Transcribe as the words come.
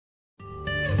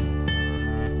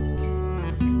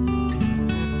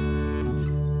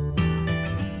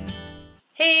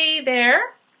Hey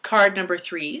there, card number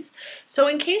threes. So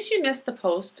in case you missed the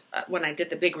post when I did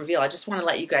the big reveal, I just want to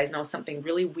let you guys know something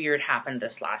really weird happened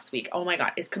this last week. Oh my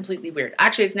God, it's completely weird.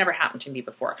 Actually, it's never happened to me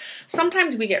before.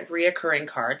 Sometimes we get reoccurring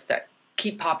cards that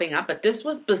keep popping up, but this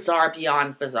was bizarre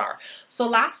beyond bizarre. So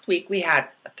last week we had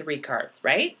 3 cards,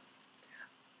 right?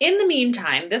 In the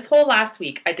meantime, this whole last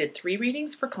week, I did 3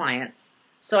 readings for clients.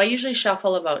 So I usually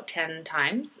shuffle about 10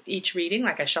 times each reading,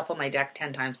 like I shuffle my deck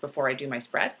 10 times before I do my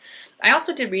spread. I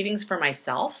also did readings for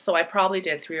myself, so I probably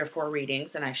did 3 or 4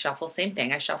 readings and I shuffle, same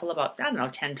thing, I shuffle about, I don't know,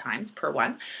 10 times per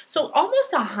one. So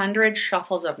almost 100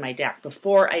 shuffles of my deck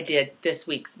before I did this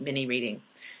week's mini reading.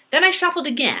 Then I shuffled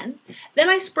again, then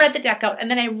I spread the deck out,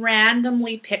 and then I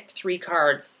randomly picked 3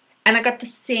 cards, and I got the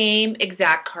same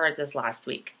exact cards as last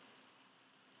week.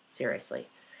 Seriously.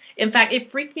 In fact, it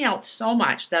freaked me out so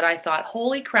much that I thought,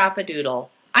 holy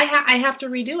crap-a-doodle, I have to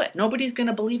redo it. Nobody's going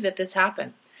to believe that this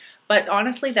happened. But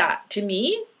honestly, to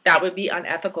me, that would be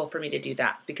unethical for me to do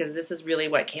that, because this is really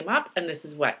what came up, and this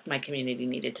is what my community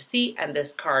needed to see, and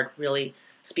this card really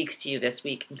speaks to you this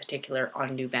week, in particular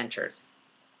on new ventures.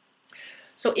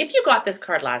 So if you got this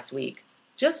card last week,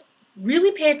 just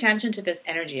really pay attention to this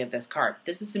energy of this card.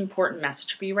 This is an important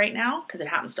message for you right now, because it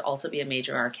happens to also be a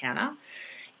major arcana.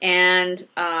 And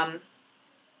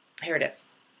here it is.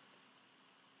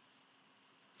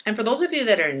 And for those of you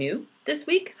that are new this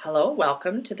week, hello,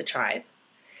 welcome to the tribe.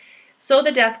 So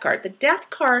the Death card. The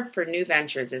Death card for new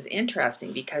ventures is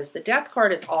interesting because the Death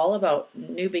card is all about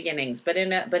new beginnings, but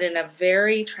in a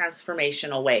very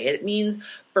transformational way. It means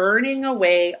burning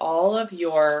away all of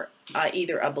your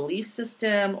either a belief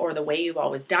system or the way you've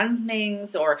always done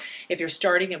things, or if you're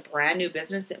starting a brand new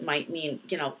business, it might mean,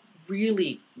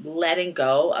 really letting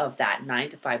go of that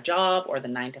 9-to-5 job or the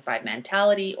 9-to-5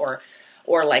 mentality or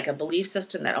like a belief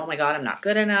system that, oh my God, I'm not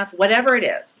good enough, whatever it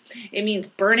is. It means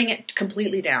burning it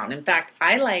completely down. In fact,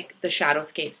 I like the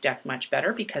Shadowscapes deck much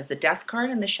better because the Death card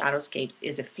in the Shadowscapes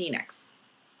is a phoenix.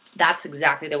 That's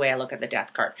exactly the way I look at the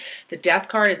Death card. The Death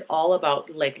card is all about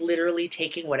like literally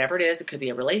taking whatever it is. It could be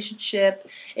a relationship.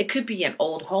 It could be an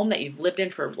old home that you've lived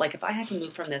in for, like if I had to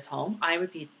move from this home, I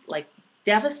would be like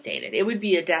devastated. It would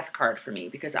be a death card for me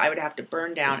because I would have to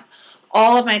burn down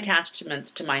all of my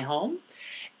attachments to my home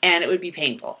and it would be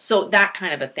painful. So that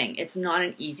kind of a thing. It's not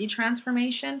an easy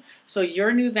transformation. So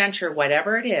your new venture,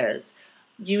 whatever it is,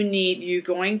 you're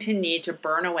going to need to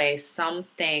burn away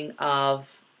something of,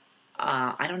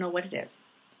 I don't know what it is.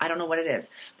 I don't know what it is,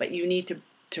 but you need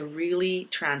to really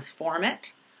transform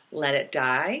it, let it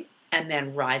die, and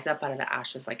then rise up out of the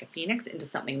ashes like a phoenix into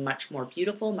something much more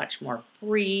beautiful, much more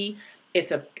free.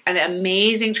 It's an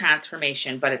amazing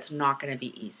transformation, but it's not going to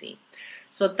be easy.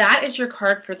 So that is your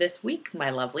card for this week, my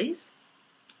lovelies.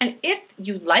 And if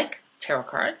you like tarot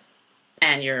cards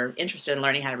and you're interested in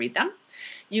learning how to read them,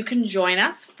 you can join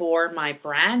us for my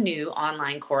brand new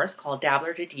online course called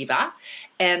Dabbler to Diva,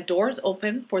 and doors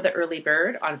open for the early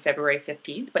bird on February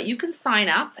 15th, but you can sign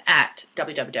up at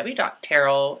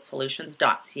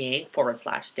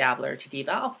www.tarotsolutions.ca/Dabbler to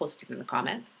Diva. I'll post it in the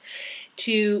comments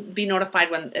to be notified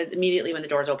immediately when the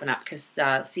doors open up, because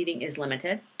seating is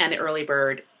limited and the early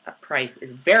bird price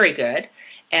is very good,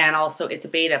 and also it's a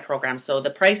beta program, so the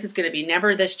price is going to be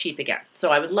never this cheap again. So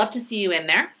I would love to see you in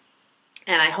there.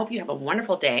 And I hope you have a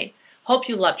wonderful day. Hope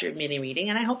you loved your mini reading,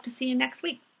 and I hope to see you next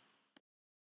week.